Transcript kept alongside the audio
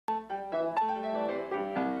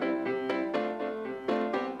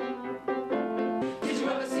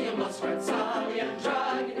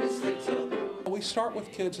start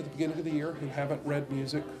with kids at the beginning of the year who haven't read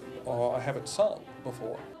music or haven't sung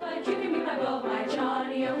before. You can be my bow, my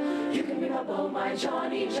Johnny, oh. You can be my bow, my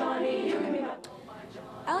Johnny, Johnny. You can be my bow.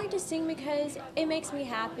 I like to sing because it makes me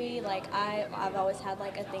happy. Like I've always had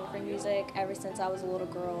like a thing for music ever since I was a little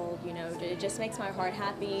girl. You know, it just makes my heart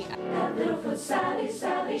happy. That little foot, Sally,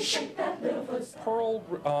 Sally, shake that little foot.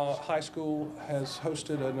 Pearl High School has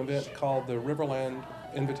hosted an event called the Riverland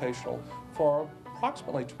Invitational for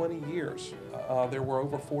approximately 20 years. There were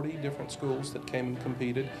over 40 different schools that came and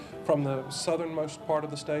competed from the southernmost part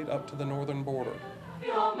of the state up to the northern border.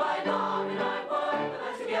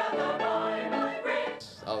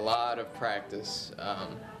 A lot of practice,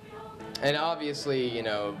 and obviously, you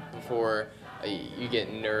know, before you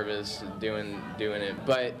get nervous doing it,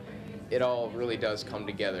 but it all really does come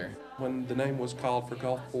together. When the name was called for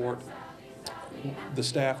Gulfport, the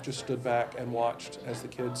staff just stood back and watched as the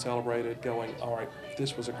kids celebrated, going, all right,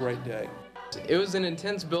 this was a great day. It was an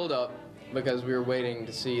intense build-up because we were waiting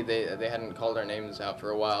to see, they hadn't called our names out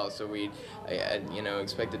for a while, so we you know,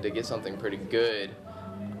 expected to get something pretty good.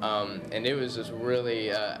 And it was just really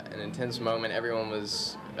an intense moment. Everyone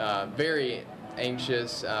was very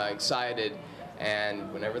anxious, excited,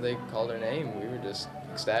 and whenever they called our name, we were just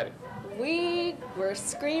ecstatic. We were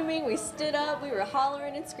screaming, we stood up, we were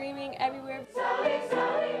hollering and screaming everywhere.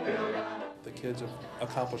 The kids have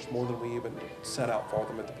accomplished more than we even set out for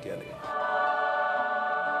them at the beginning.